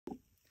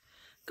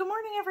Good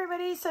morning,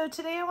 everybody. So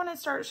today I want to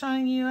start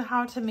showing you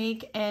how to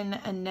make an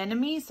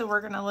anemone. So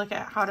we're going to look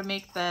at how to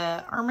make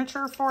the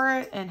armature for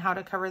it and how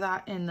to cover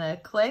that in the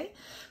clay.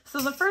 So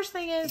the first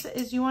thing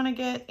is you want to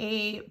get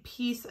a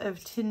piece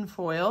of tin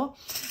foil.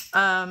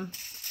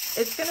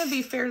 It's going to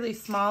be fairly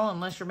small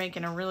unless you're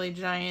making a really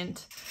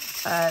giant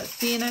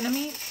sea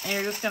anemone, and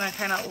you're just going to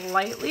kind of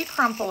lightly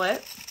crumple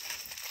it.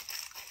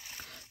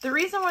 The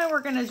reason why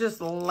we're going to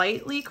just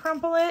lightly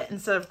crumple it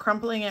instead of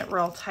crumpling it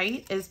real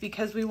tight is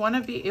because we want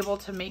to be able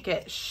to make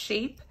it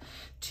shape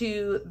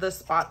to the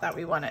spot that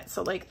we want it.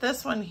 So like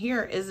this one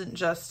here isn't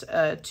just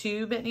a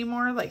tube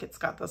anymore. Like it's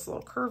got this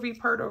little curvy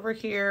part over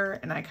here,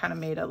 and I kind of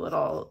made a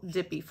little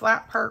dippy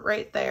flat part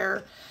right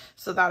there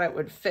so that it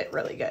would fit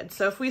really good.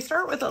 So if we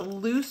start with a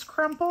loose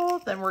crumple,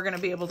 then we're going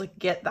to be able to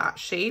get that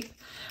shape.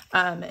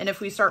 And if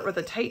we start with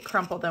a tight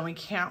crumple, then we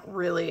can't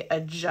really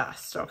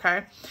adjust,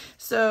 okay?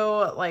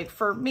 So like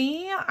for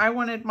me, I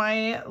wanted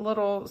my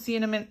little sea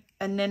anemone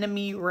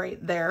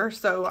right there.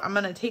 So I'm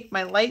going to take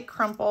my light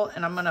crumple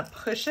and I'm going to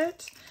push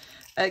it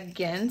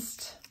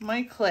against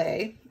my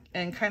clay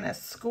and kind of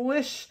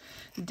squish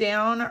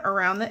down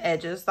around the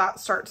edges. That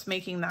starts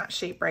making that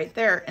shape right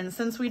there. And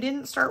since we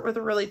didn't start with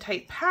a really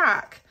tight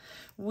pack,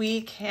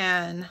 we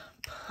can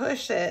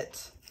push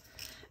it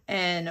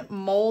and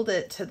mold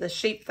it to the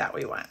shape that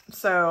we want.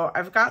 So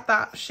I've got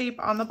that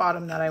shape on the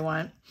bottom that I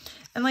want.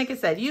 And like I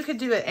said, you could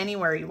do it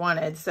anywhere you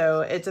wanted.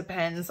 So it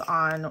depends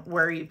on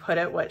where you put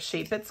it, what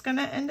shape it's going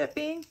to end up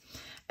being.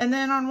 And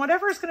then on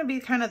whatever is going to be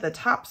kind of the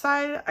top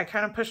side, I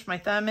kind of push my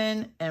thumb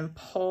in and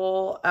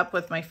pull up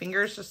with my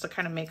fingers just to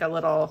kind of make a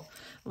little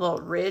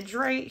ridge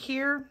right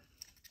here.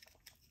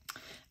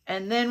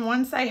 And then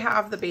once I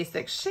have the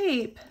basic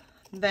shape,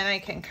 then I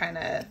can kind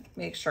of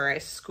make sure I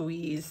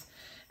squeeze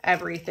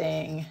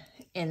everything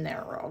in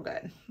there real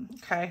good.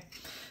 Okay.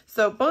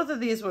 So both of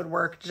these would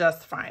work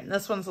just fine.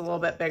 This one's a little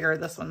bit bigger.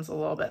 This one's a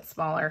little bit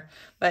smaller,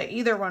 but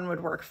either one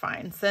would work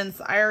fine. Since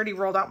I already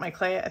rolled out my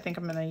clay, I think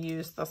I'm going to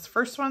use this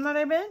first one that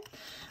I made,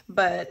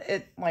 but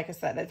it, like I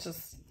said, it's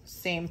just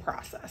same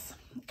process.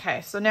 Okay.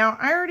 So now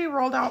I already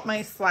rolled out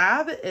my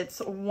slab. It's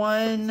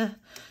 1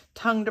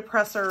 tongue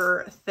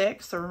depressor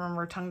thick. So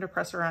remember, tongue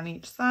depressor on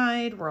each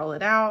side, roll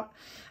it out.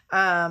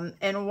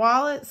 And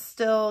while it's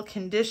still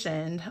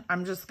conditioned,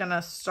 I'm just going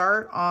to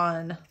start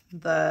on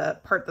the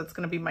part that's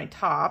going to be my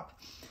top,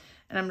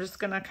 and I'm just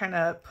going to kind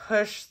of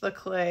push the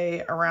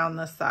clay around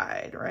the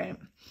side, right?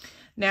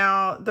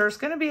 Now, there's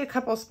going to be a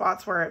couple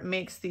spots where it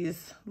makes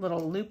these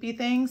little loopy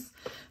things.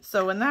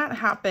 So when that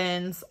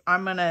happens,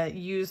 I'm going to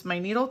use my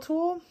needle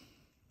tool,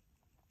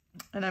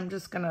 and I'm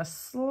just going to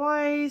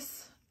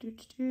slice,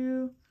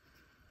 I'm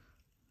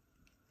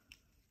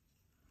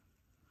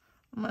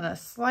going to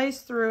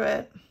slice through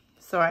it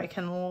so I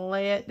can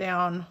lay it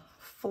down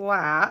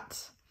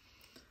flat.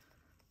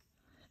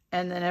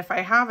 And then if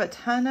I have a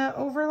ton of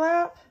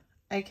overlap,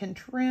 I can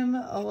trim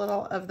a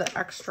little of the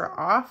extra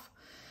off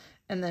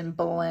and then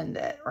blend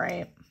it,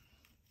 right?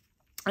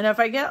 And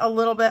if I get a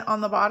little bit on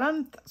the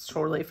bottom, that's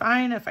totally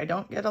fine. If I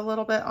don't get a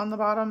little bit on the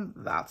bottom,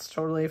 that's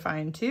totally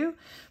fine too.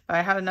 But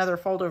I had another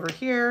fold over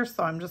here,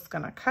 so I'm just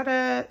gonna cut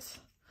it,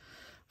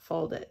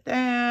 fold it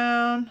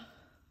down,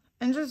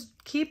 and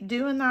just keep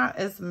doing that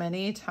as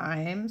many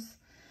times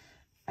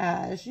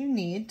as you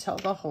need till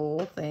the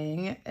whole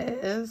thing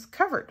is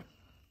covered.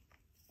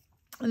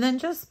 And then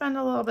just spend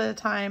a little bit of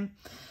time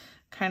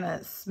kind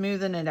of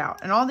smoothing it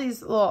out. And all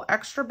these little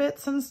extra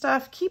bits and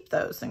stuff, keep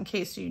those in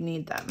case you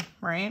need them,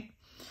 right?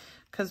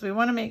 Because we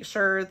want to make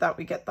sure that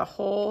we get the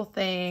whole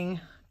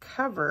thing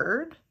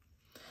covered.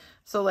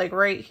 So like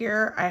right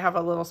here, I have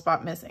a little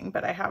spot missing,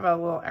 but I have a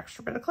little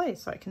extra bit of clay,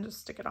 so I can just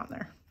stick it on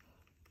there.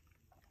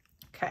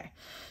 Okay,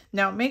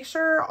 now make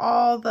sure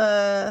all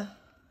the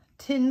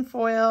tin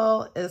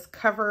foil is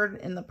covered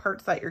in the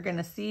parts that you're going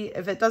to see.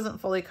 If it doesn't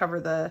fully cover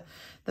the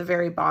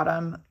very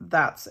bottom,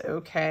 that's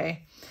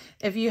okay.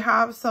 If you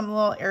have some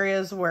little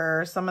areas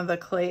where some of the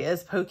clay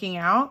is poking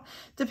out,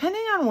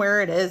 depending on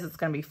where it is, it's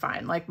going to be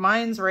fine. Like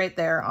mine's right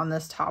there on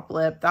this top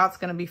lip. That's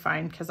going to be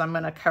fine because I'm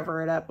going to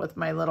cover it up with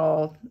my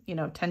little, you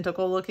know,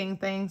 tentacle looking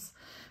things.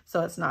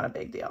 So it's not a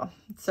big deal.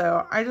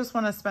 So I just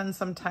want to spend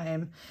some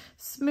time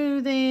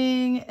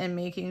smoothing and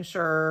making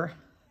sure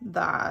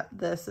that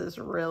this is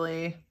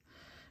really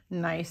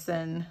nice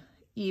and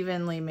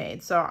evenly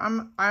made. So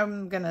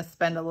I'm going to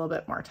spend a little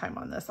bit more time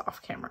on this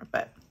off camera,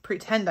 but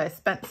pretend I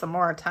spent some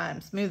more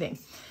time smoothing.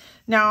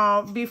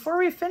 Now, before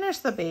we finish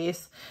the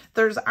base,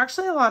 there's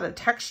actually a lot of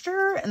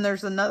texture, and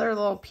there's another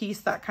little piece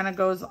that kind of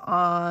goes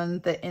on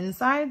the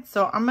inside.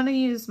 So I'm going to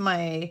use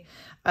my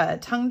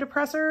tongue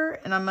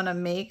depressor, and I'm going to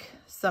make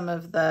some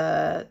of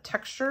the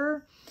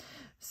texture.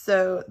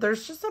 So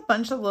there's just a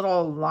bunch of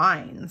little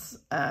lines.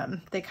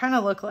 They kind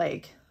of look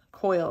like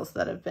coils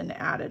that have been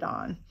added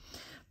on,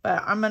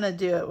 but I'm going to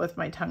do it with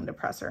my tongue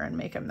depressor and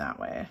make them that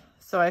way.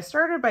 So I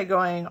started by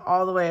going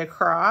all the way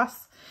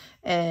across,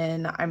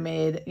 and I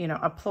made, you know,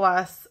 a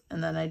plus,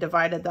 and then I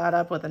divided that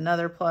up with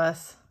another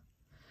plus.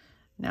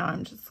 Now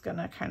I'm just going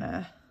to kind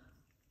of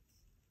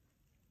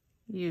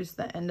use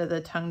the end of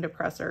the tongue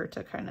depressor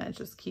to kind of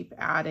just keep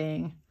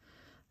adding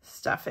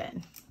stuff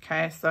in.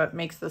 Okay, so it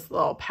makes this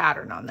little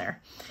pattern on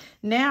there.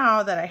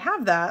 Now that I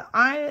have that,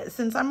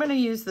 since I'm going to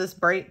use this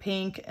bright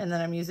pink and then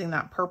I'm using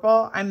that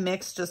purple, I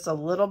mixed just a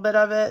little bit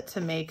of it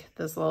to make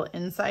this little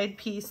inside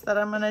piece that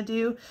I'm going to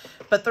do.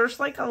 But there's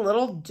like a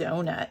little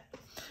donut,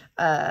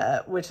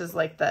 which is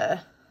like the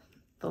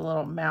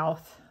little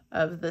mouth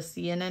of the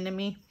sea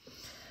anemone.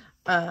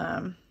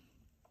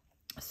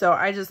 So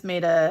I just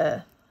made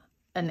an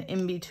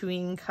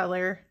in-between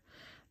color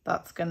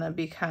that's going to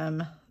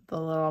become the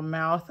little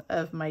mouth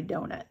of my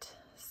donut,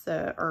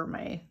 so, or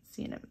my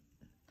sea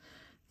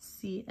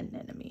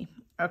anemone.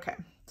 Okay,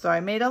 so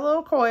I made a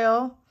little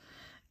coil,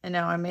 and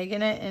now I'm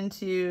making it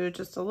into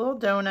just a little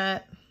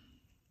donut.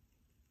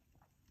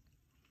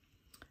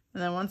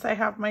 And then once I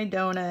have my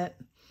donut,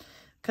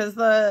 because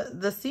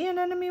the sea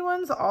anemone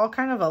one's all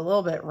kind of a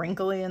little bit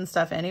wrinkly and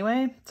stuff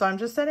anyway, so I'm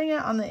just setting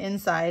it on the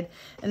inside,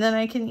 and then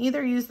I can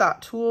either use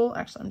that tool.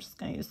 Actually, I'm just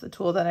going to use the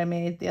tool that I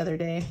made the other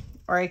day,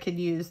 or I could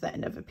use the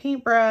end of a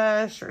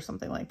paintbrush or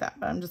something like that,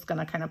 but I'm just going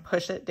to kind of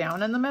push it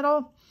down in the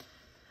middle,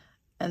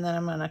 and then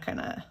I'm going to kind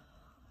of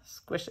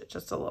squish it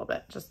just a little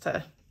bit just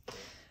to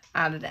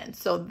add it in.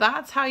 So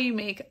that's how you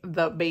make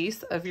the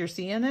base of your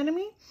sea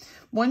anemone.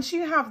 Once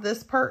you have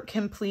this part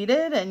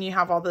completed and you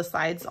have all the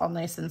sides all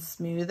nice and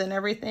smooth and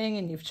everything,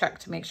 and you've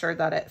checked to make sure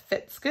that it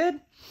fits good,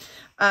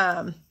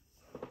 the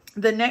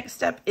next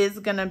step is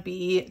going to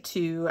be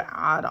to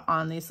add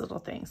on these little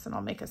things, and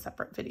I'll make a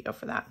separate video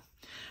for that.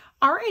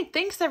 All right,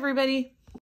 thanks everybody.